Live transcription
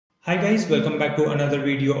Hi guys, welcome back to another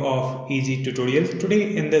video of Easy Tutorials.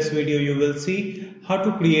 Today in this video you will see how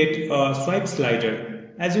to create a swipe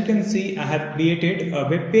slider. As you can see, I have created a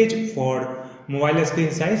web page for mobile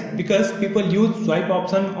screen size because people use swipe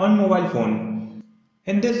option on mobile phone.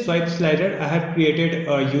 In this swipe slider, I have created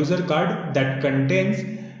a user card that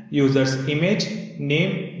contains user's image,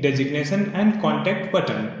 name, designation and contact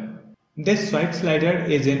button. This swipe slider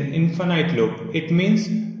is an infinite loop. It means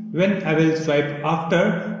when I will swipe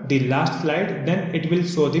after the last slide, then it will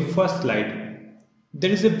show the first slide.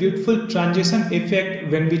 There is a beautiful transition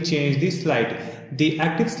effect when we change the slide. The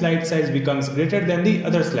active slide size becomes greater than the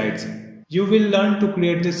other slides. You will learn to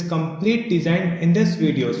create this complete design in this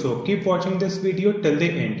video, so keep watching this video till the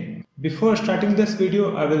end. Before starting this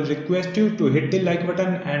video, I will request you to hit the like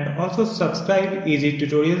button and also subscribe Easy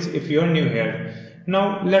Tutorials if you are new here.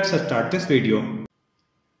 Now let's start this video.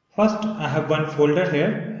 First, I have one folder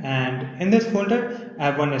here, and in this folder I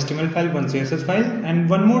have one HTML file, one CSS file and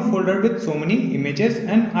one more folder with so many images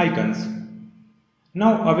and icons.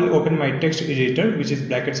 Now I will open my text editor, which is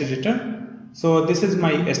brackets editor. So this is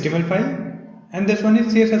my HTML file and this one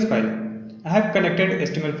is CSS file. I have connected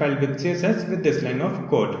HTML file with CSS with this line of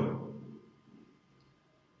code.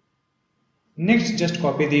 Next, just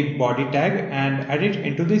copy the body tag and add it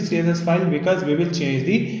into the CSS file because we will change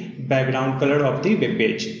the background color of the web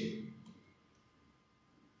page.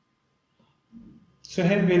 So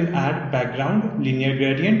here we'll add background linear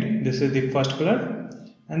gradient. This is the first color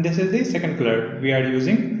and this is the second color. We are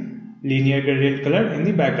using linear gradient color in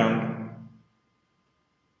the background.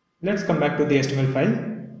 Let's come back to the HTML file.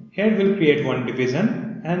 Here we'll create one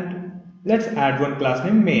division and let's add one class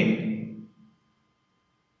name main.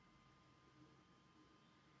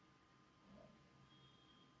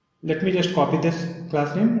 Let me just copy this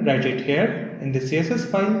class name, write it here in the CSS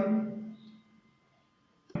file,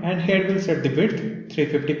 and here we'll set the width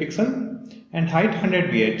 350 pixel and height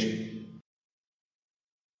 100 bh.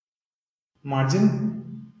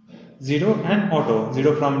 Margin 0 and auto,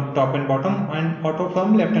 0 from top and bottom and auto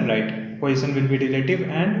from left and right. Position will be relative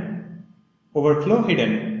and overflow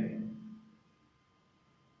hidden.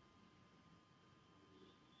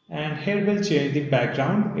 And here we'll change the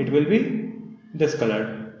background, it will be this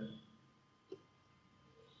color.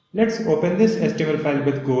 Let's open this HTML file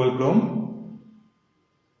with Google Chrome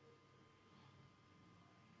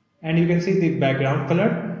and you can see the background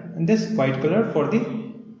color and this white color for the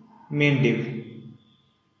main div.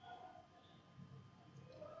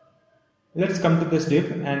 Let's come to this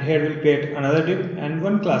div and here we'll create another div and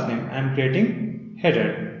one class name. I am creating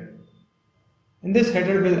header. In this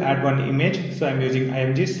header we'll add one image, so I am using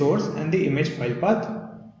img source and the image file path.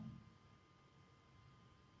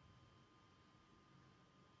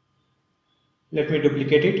 Let me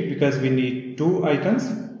duplicate it because we need two icons.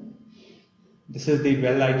 This is the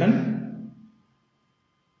bell icon.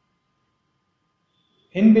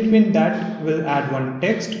 In between that we'll add one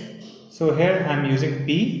text. So here I am using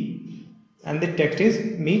P and the text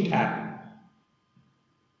is meet app.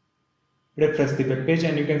 Refresh the web page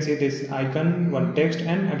and you can see this icon, one text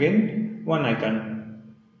and again one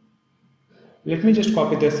icon. Let me just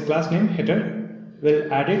copy this class name header.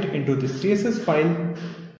 We'll add it into the CSS file.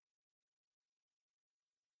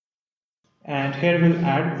 And here we'll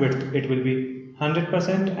add width, it will be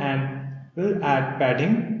 100% and we'll add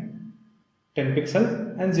padding 10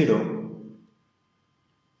 pixel and 0.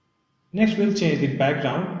 Next we'll change the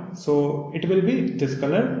background, so it will be this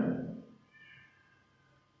color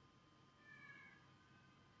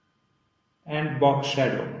and box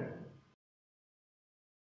shadow.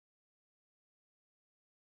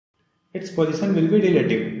 Its position will be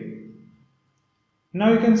relative.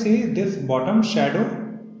 Now you can see this bottom shadow.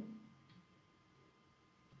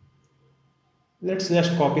 Let's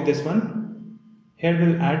just copy this one. Here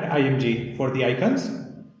we'll add img for the icons.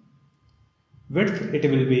 Width it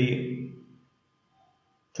will be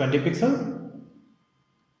 20 pixel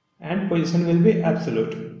and position will be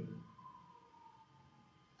absolute.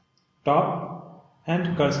 Top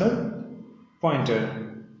and cursor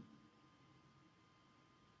pointer.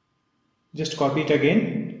 Just copy it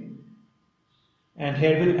again and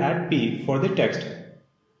here we'll add P for the text.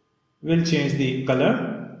 We'll change the color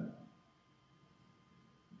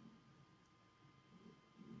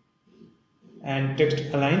and text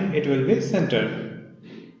align, it will be center.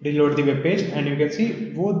 Reload the web page and you can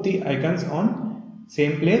see both the icons on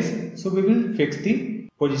same place, so we will fix the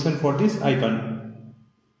position for this icon.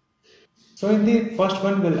 So in the first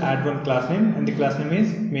one we'll add one class name and the class name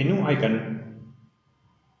is menu icon.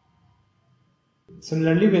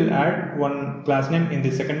 Similarly we'll add one class name in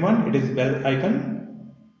the second one, it is bell icon.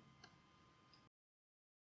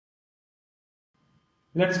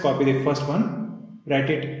 Let's copy the first one, write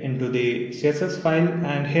it into the CSS file,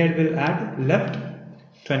 and here we'll add left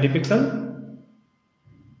 20 pixel.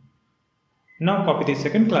 Now copy the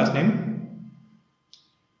second class name,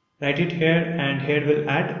 write it here, and here we'll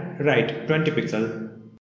add right 20 pixel.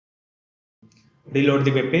 Reload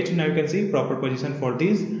the web page. Now you can see proper position for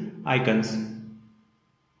these icons.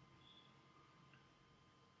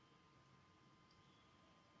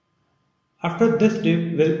 After this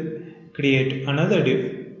div, we'll create another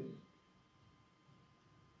div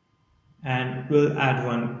and we'll add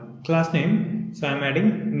one class name. So I'm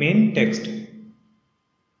adding main text.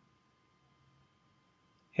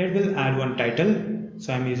 Here we'll add one title.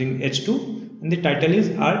 So I'm using h2 and the title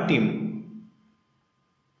is our team.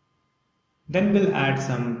 Then we'll add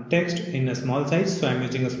some text in a small size. So I'm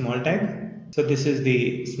using a small tag. So this is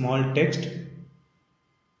the small text.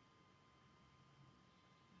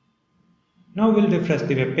 Now we'll refresh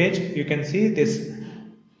the web page. You can see this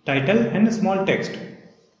title and a small text.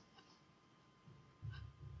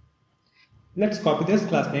 Let's copy this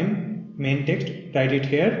class name, main text, write it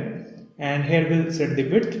here, and here we'll set the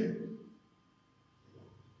width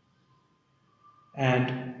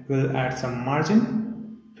and we'll add some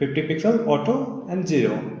margin, 50 pixel, auto and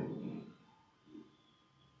 0.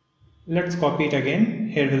 Let's copy it again.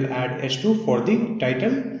 Here we'll add h2 for the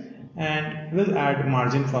title and we'll add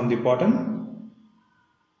margin from the bottom.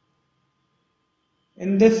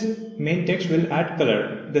 In this main text we'll add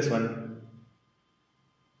color, this one.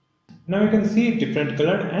 Now you can see different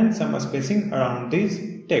color and some spacing around this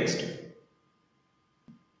text.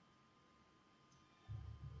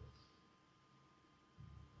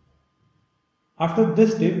 After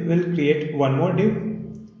this div, we'll create one more div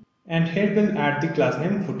and here we'll add the class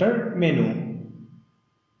name footer menu.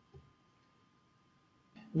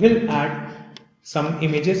 We'll add some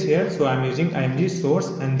images here, so I'm using img source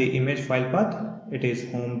and the image file path. It is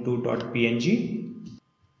home2.png.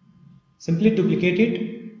 Simply duplicate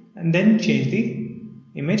it and then change the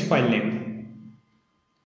image file name.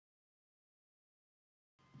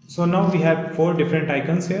 So now we have 4 different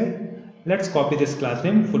icons here. Let's copy this class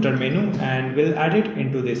name footer menu and we'll add it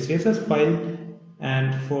into the CSS file,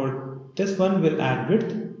 and for this one we'll add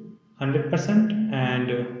width 100%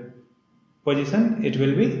 and position it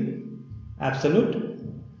will be absolute,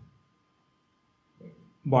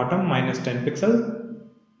 bottom minus 10 pixel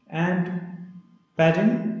and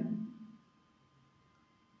padding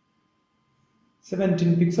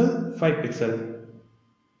 17 pixel 5 pixel.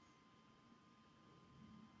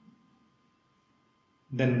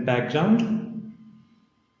 Then background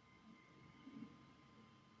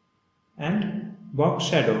and box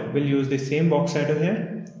shadow. We'll use the same box shadow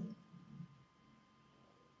here.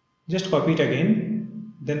 Just copy it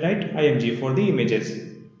again, then write img for the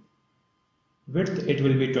images. Width it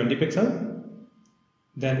will be 20 pixel,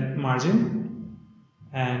 then margin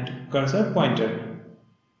and cursor pointer.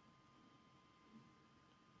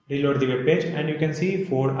 Reload the web page and you can see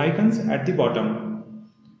 4 icons at the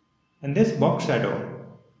bottom and this box shadow.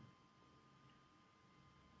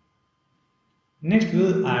 Next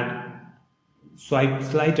we'll add swipe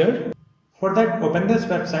slider. For that, open this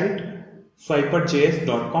website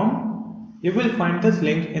SwiperJS.com. You will find this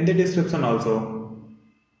link in the description also.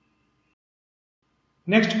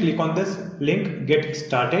 Next, click on this link Get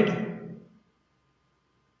Started.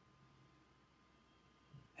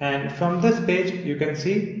 And from this page, you can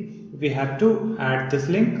see we have to add this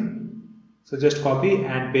link. So just copy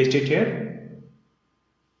and paste it here.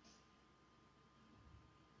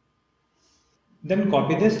 Then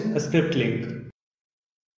copy this script link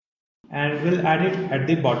and we'll add it at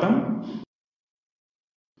the bottom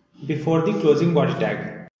before the closing body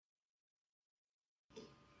tag.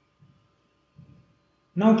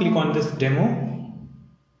 Now click on this demo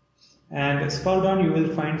and scroll down, you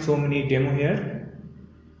will find so many demo here.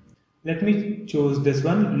 Let me choose this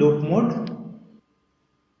one, loop mode.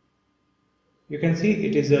 You can see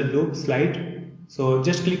it is a loop slide. So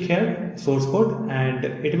just click here, source code, and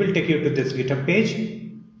it will take you to this GitHub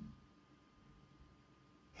page.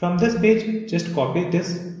 From this page, just copy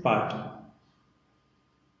this part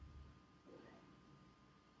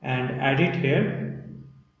and add it here.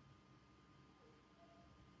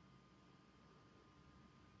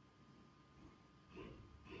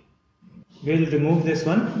 We'll remove this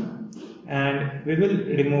one and we will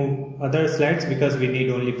remove other slides because we need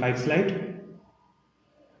only 5 slides.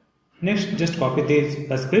 Next, just copy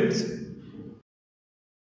these scripts,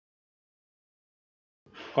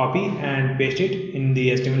 copy and paste it in the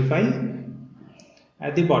HTML file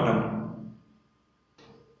at the bottom.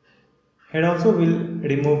 Here also we'll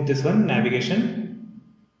remove this one, navigation.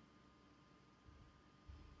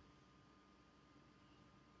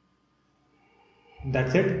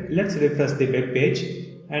 That's it. Let's refresh the web page,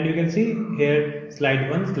 and you can see here slide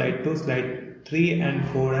 1, slide 2, slide 3 and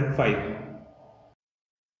 4 and 5.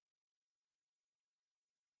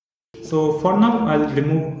 So for now I'll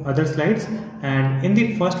remove other slides, and in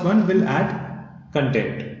the first one we'll add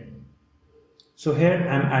content. So here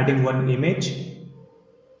I'm adding one image.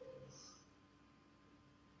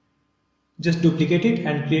 Just duplicate it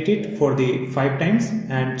and create it for the 5 times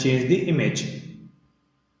and change the image.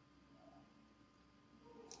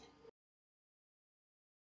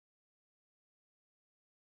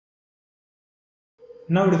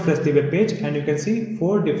 Now refresh the web page, and you can see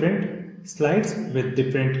 4 different slides with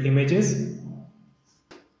different images.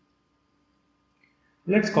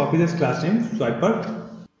 Let's copy this class name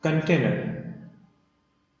Swiper container.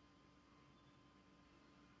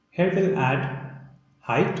 Here we'll add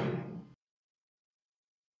height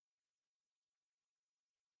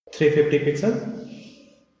 350 pixel.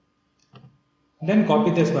 Then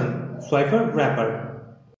copy this one Swiper wrapper.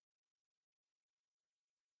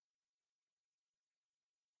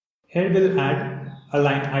 Here we'll add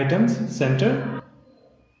align items center.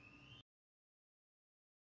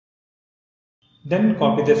 Then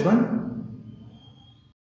copy this one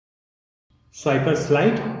Swiper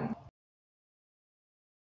slide,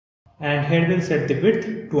 and here we'll set the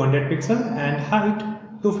width 200 pixel and height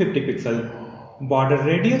 250 pixel. Border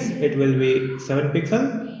radius it will be 7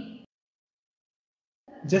 pixel.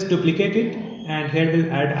 Just duplicate it, and here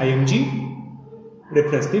we'll add img.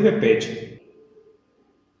 Refresh the web page.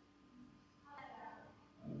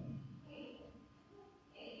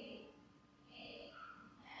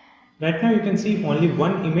 Right now you can see only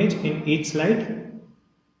one image in each slide.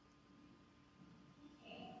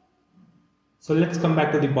 So let's come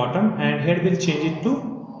back to the bottom, and here we'll change it to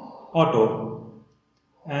auto,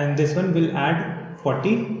 and this one will add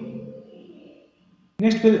 40.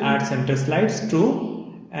 Next we'll add center slides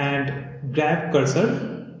true and grab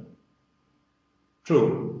cursor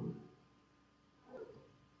true.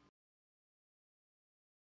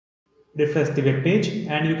 Refresh the web page,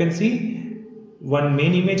 and you can see one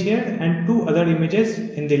main image here and 2 other images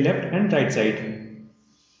in the left and right side,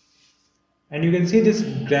 and you can see this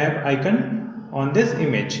grab icon on this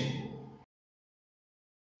image.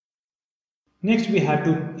 Next we have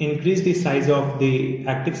to increase the size of the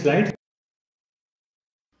active slide.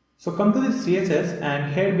 So come to the CSS,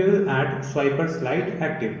 and here we will add swiper slide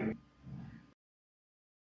active.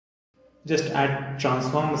 Just add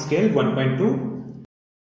transform scale 1.2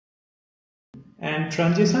 and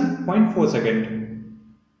transition 0.4 second.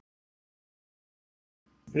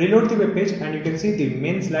 Reload the web page, and you can see the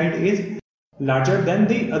main slide is larger than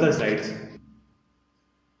the other slides.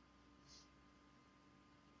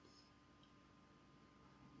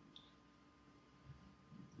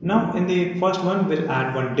 Now in the first one we'll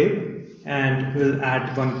add one div, and we'll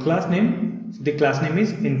add one class name. So the class name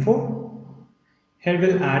is info. Here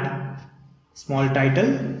we'll add small title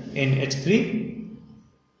in h3,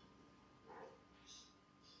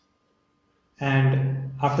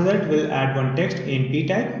 and after that we'll add one text in p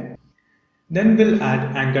tag. Then we'll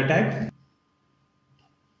add anchor tag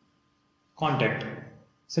contact.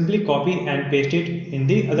 Simply copy and paste it in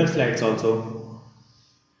the other slides also.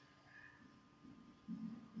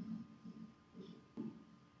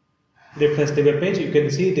 Refresh the web page, you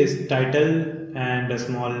can see this title and a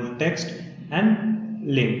small text and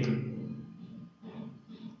link.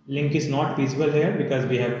 Link is not visible here because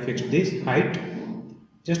we have fixed this height.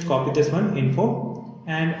 Just copy this one info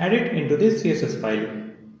and add it into this CSS file.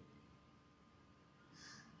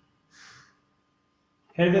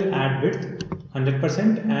 Here we'll add width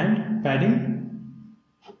 100% and padding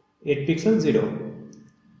 8 pixel 0.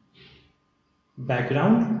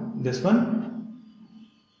 Background this one.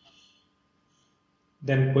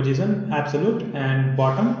 Then position absolute, and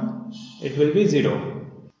bottom it will be 0.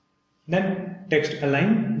 Then text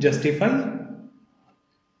align justify.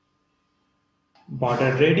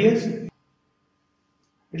 Border radius.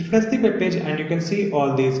 Refresh the web page, and you can see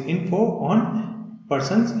all these info on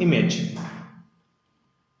person's image.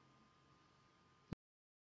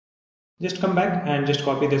 Just come back and just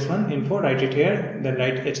copy this one info, write it here, then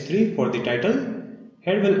write h3 for the title.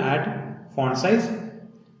 Here we'll add font size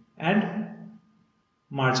and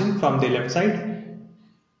margin from the left side.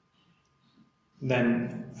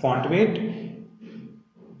 Then font weight,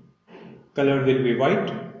 color will be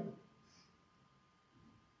white.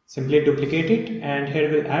 Simply duplicate it, and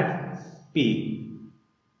here we'll add P.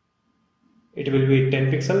 It will be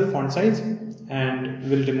 10 pixel font size, and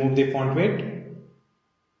we'll remove the font weight.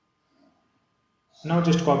 Now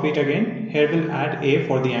just copy it again. Here we'll add A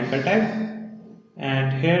for the anchor tag,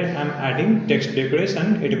 and here I'm adding text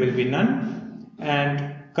decoration. It will be none,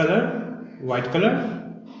 and color white color.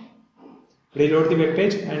 Reload the web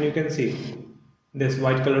page and you can see this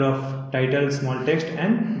white color of title, small text,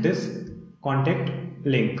 and this contact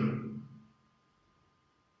link.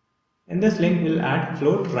 In this link we'll add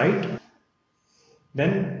float right,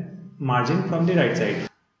 then margin from the right side,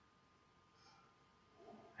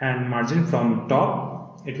 and margin from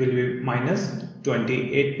top it will be minus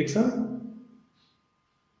 28 pixel.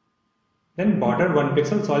 Then border 1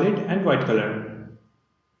 pixel solid and white color,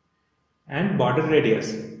 and border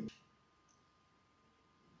radius.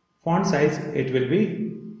 Font size it will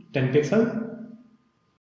be 10 pixel,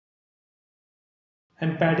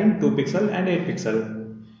 and padding 2 pixel and 8 pixel.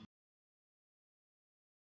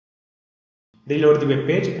 Reload the web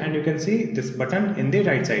page and you can see this button in the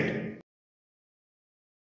right side.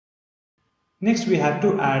 Next we have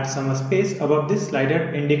to add some space above this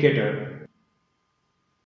slider indicator.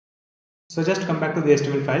 So just come back to the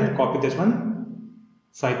HTML file, copy this one,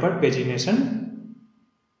 Swiper pagination.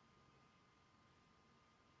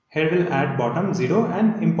 Here we'll add bottom 0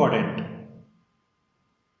 and important.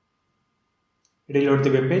 Reload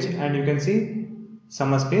the web page and you can see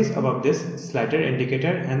some space above this slider indicator,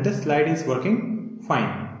 and the slide is working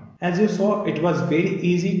fine. As you saw, it was very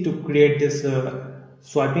easy to create this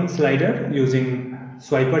swiping slider using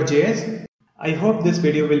SwiperJS. I hope this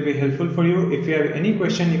video will be helpful for you. If you have any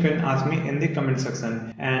question, you can ask me in the comment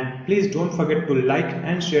section. And please don't forget to like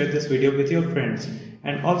and share this video with your friends.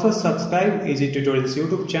 And also subscribe Easy Tutorials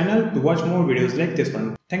YouTube channel to watch more videos like this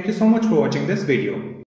one. Thank you so much for watching this video.